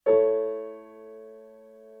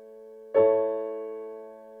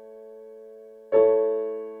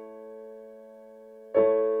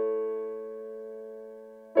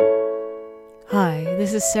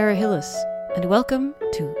This is Sarah Hillis, and welcome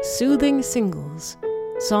to Soothing Singles,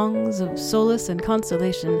 songs of solace and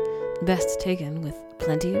consolation, best taken with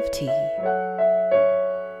plenty of tea.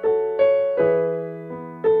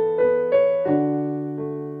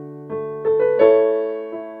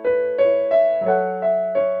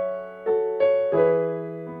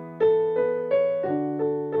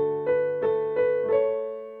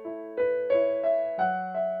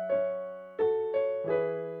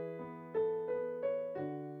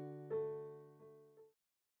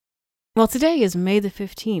 Well, today is May the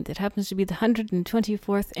 15th. It happens to be the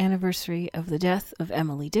 124th anniversary of the death of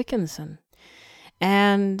Emily Dickinson.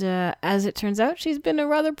 And as it turns out, she's been a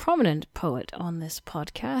rather prominent poet on this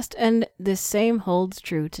podcast, and this same holds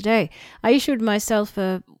true today. I issued myself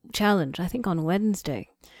a challenge, I think on Wednesday,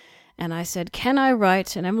 and I said, can I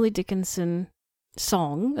write an Emily Dickinson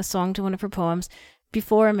song, a song to one of her poems,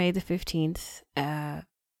 before May the 15th,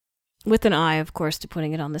 with an eye, of course, to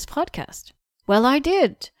putting it on this podcast? Well, I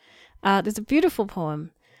did. There's a beautiful poem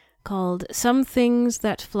called Some Things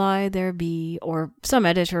That Fly There Be, or some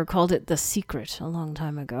editor called it The Secret a long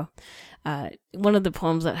time ago. One of the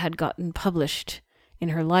poems that had gotten published in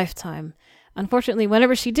her lifetime. Unfortunately,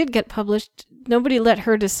 whenever she did get published, nobody let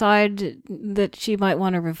her decide that she might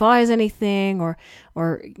want to revise anything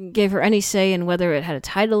or gave her any say in whether it had a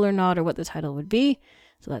title or not or what the title would be.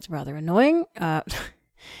 So that's rather annoying.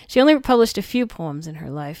 She only published a few poems in her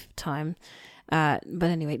lifetime. But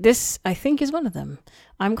anyway, this, I think, is one of them.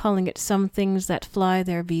 I'm calling it Some Things That Fly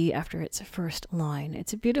There Be after its first line.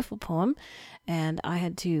 It's a beautiful poem, and I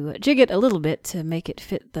had to jig it a little bit to make it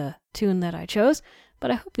fit the tune that I chose, but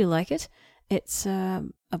I hope you like it. It's a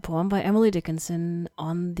poem by Emily Dickinson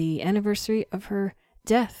on the anniversary of her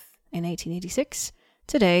death in 1886,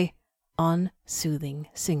 today on Soothing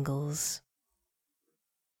Singles.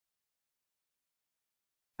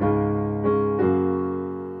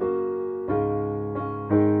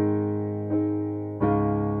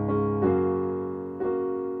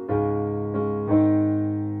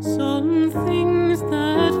 Some things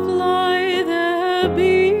that fly there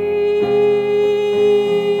be,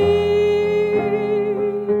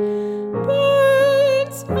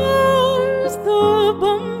 birds as the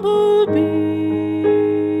bumblebee,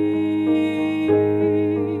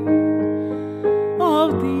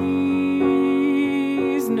 of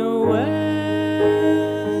these no elegy,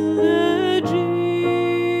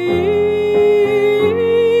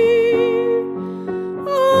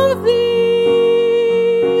 of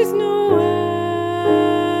these no elegy.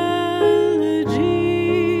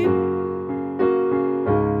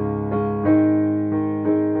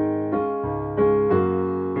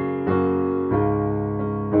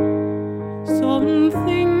 Some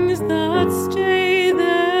things that stay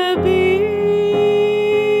there be,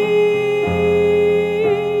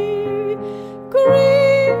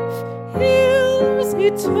 grief heals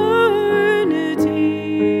eternity,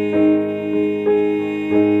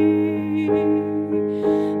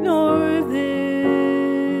 nor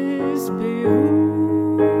this behoveth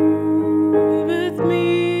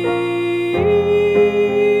me,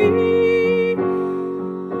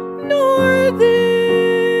 nor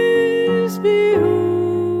this behoveth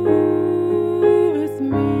me.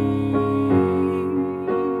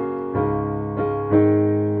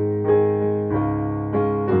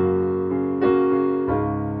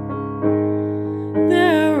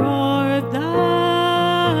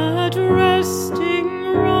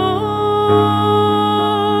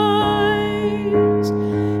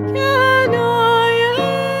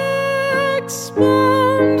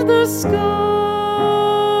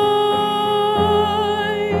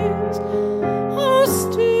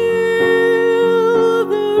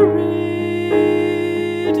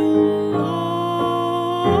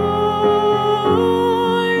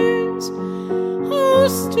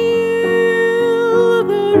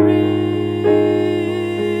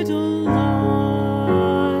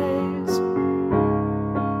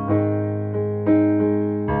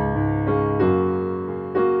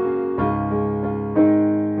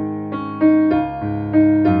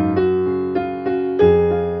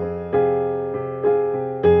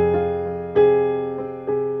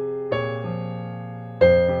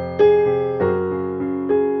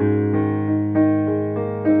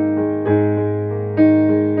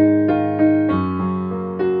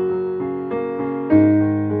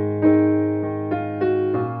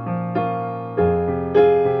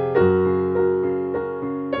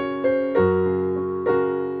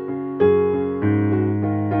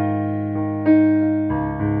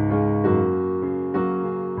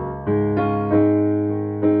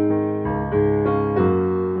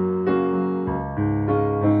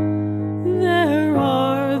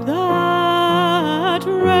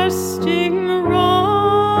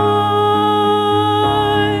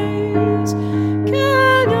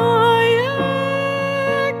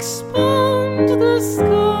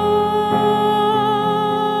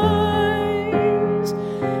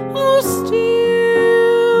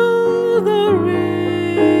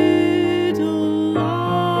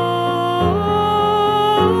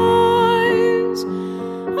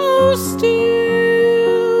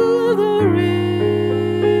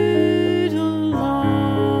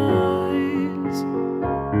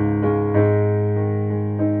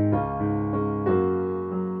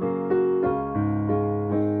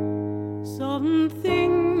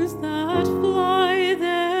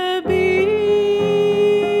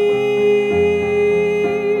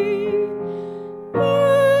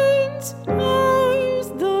 as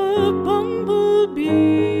the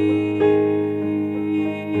bumblebee.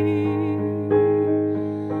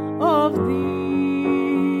 Of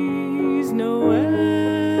these no elegy,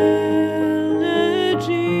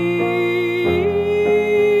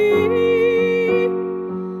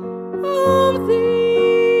 of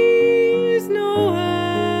these no elegy.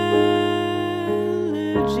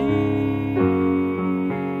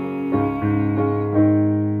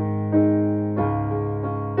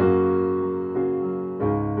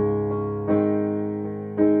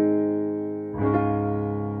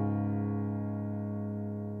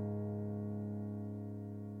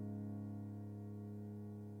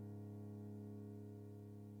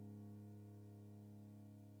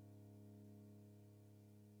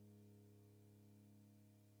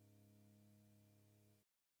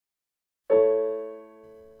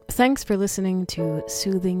 Thanks for listening to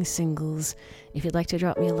Soothing Singles. If you'd like to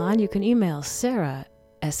drop me a line, you can email Sarah,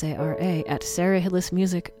 S-A-R-A, at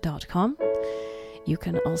sarahhillismusic.com. You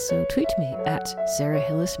can also tweet me at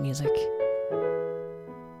sarahhillismusic.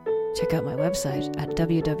 Check out my website at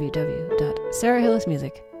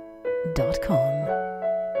www.sarahhillismusic.com.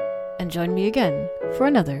 And join me again for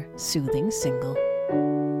another Soothing Single.